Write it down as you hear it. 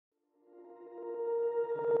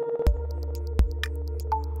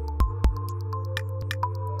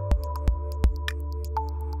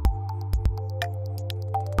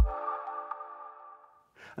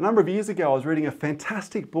A number of years ago, I was reading a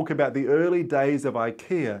fantastic book about the early days of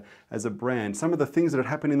IKEA as a brand. Some of the things that had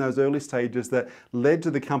happened in those early stages that led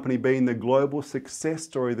to the company being the global success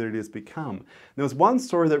story that it has become. And there was one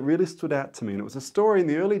story that really stood out to me, and it was a story in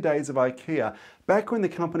the early days of IKEA, back when the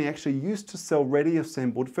company actually used to sell ready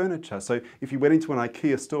assembled furniture. So if you went into an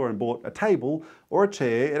IKEA store and bought a table or a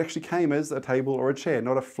chair, it actually came as a table or a chair,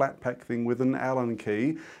 not a flat pack thing with an Allen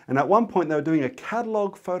key. And at one point they were doing a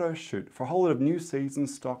catalogue photo shoot for a whole lot of new season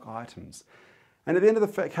stock items. And at the end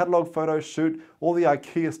of the catalogue photo shoot, all the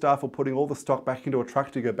IKEA staff were putting all the stock back into a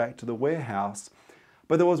truck to go back to the warehouse.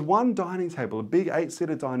 But there was one dining table, a big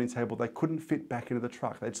 8-seater dining table, they couldn't fit back into the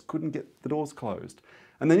truck. They just couldn't get the doors closed.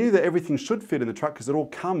 And they knew that everything should fit in the truck because it all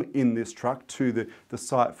come in this truck to the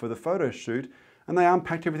site for the photo shoot. And they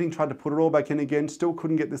unpacked everything, tried to put it all back in again, still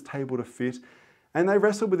couldn't get this table to fit. And they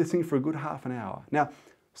wrestled with this thing for a good half an hour. Now,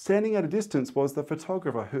 standing at a distance was the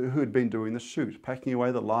photographer who had been doing the shoot, packing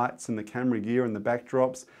away the lights and the camera gear and the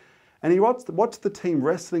backdrops. And he watched the team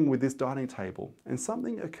wrestling with this dining table, and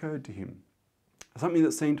something occurred to him. Something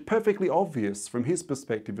that seemed perfectly obvious from his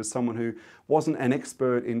perspective as someone who wasn't an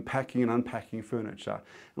expert in packing and unpacking furniture.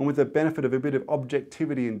 And with the benefit of a bit of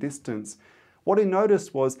objectivity and distance, what he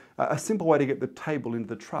noticed was a simple way to get the table into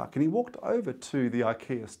the truck. And he walked over to the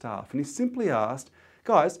IKEA staff and he simply asked,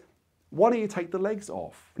 "Guys, why don't you take the legs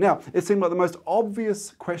off?" Now, it seemed like the most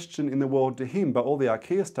obvious question in the world to him, but all the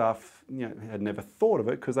IKEA staff, had never thought of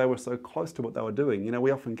it because they were so close to what they were doing.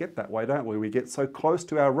 We often get that way, don't we? We get so close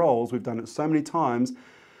to our roles, we've done it so many times,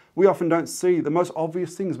 we often don't see the most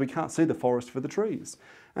obvious things. We can't see the forest for the trees.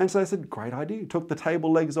 And so they said, great idea. Took the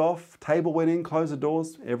table legs off, table went in, closed the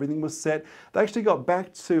doors, everything was set. They actually got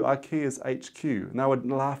back to IKEA's HQ and they were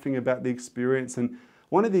laughing about the experience, and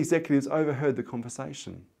one of the executives overheard the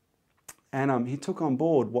conversation. And he took on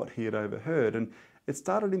board what he had overheard, and it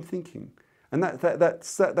started him thinking. And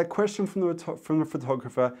that question from the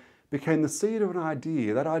photographer became the seed of an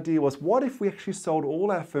idea. That idea was, what if we actually sold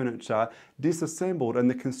all our furniture disassembled and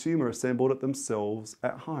the consumer assembled it themselves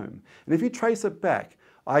at home? And if you trace it back,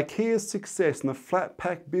 IKEA's success in the flat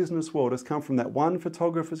pack business world has come from that one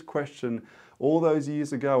photographer's question all those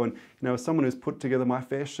years ago. And as someone who's put together my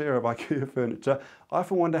fair share of IKEA furniture, I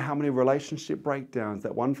often wonder how many relationship breakdowns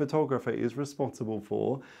that one photographer is responsible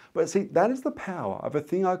for. But see, that is the power of a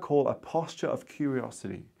thing I call a posture of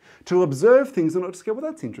curiosity. To observe things and not just go, well,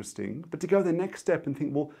 that's interesting, but to go the next step and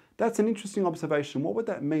think, well, that's an interesting observation. What would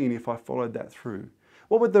that mean if I followed that through?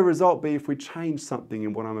 What would the result be if we changed something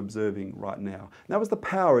in what I'm observing right now? And that was the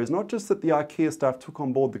power, is not just that the IKEA staff took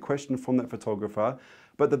on board the question from that photographer,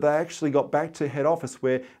 but that they actually got back to head office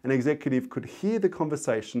where an executive could hear the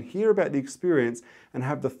conversation, hear about the experience, and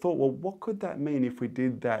have the thought, well, what could that mean if we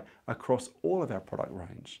did that across all of our product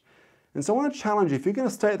range? And so I want to challenge you, if you're going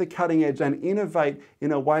to stay at the cutting edge and innovate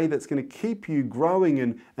in a way that's going to keep you growing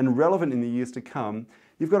and relevant in the years to come,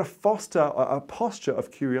 you've got to foster a posture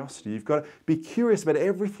of curiosity. You've got to be curious about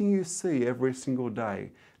everything you see every single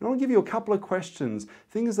day. And I want to give you a couple of questions,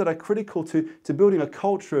 things that are critical to building a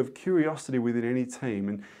culture of curiosity within any team.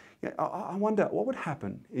 And I wonder what would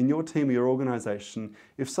happen in your team or your organization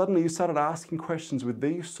if suddenly you started asking questions with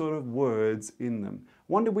these sort of words in them.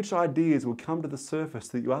 I wonder which ideas would come to the surface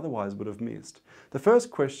that you otherwise would have missed. The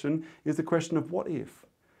first question is the question of what if.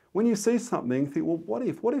 When you see something, think, well, what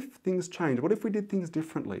if? What if things change? What if we did things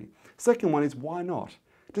differently? Second one is, why not?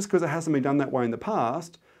 Just because it hasn't been done that way in the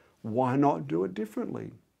past, why not do it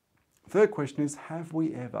differently? Third question is, have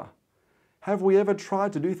we ever? Have we ever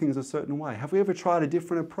tried to do things a certain way? Have we ever tried a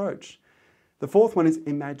different approach? The fourth one is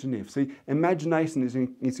imagine if. See, imagination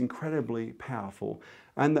is incredibly powerful.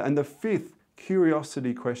 And the fifth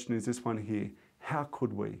curiosity question is this one here. How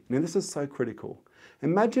could we? Now this is so critical.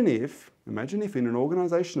 Imagine if in an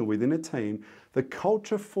organization or within a team, the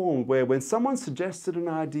culture formed where when someone suggested an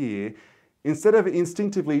idea, instead of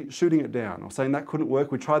instinctively shooting it down or saying that couldn't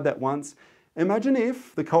work, we tried that once, imagine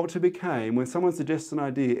if the culture became, when someone suggests an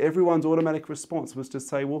idea, everyone's automatic response was to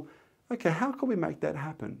say, well, okay, how could we make that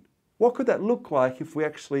happen? What could that look like if we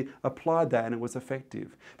actually applied that and it was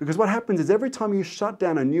effective? Because what happens is every time you shut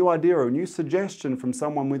down a new idea or a new suggestion from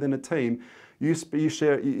someone within a team,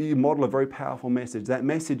 you model a very powerful message. That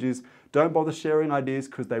message is, don't bother sharing ideas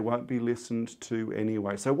because they won't be listened to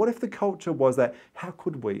anyway. So what if the culture was that, how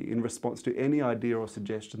could we, in response to any idea or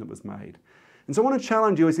suggestion that was made? And so I want to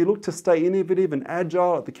challenge you as you look to stay innovative and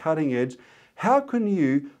agile at the cutting edge, how can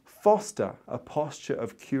you foster a posture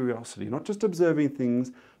of curiosity, not just observing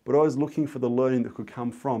things, but always looking for the learning that could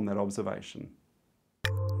come from that observation?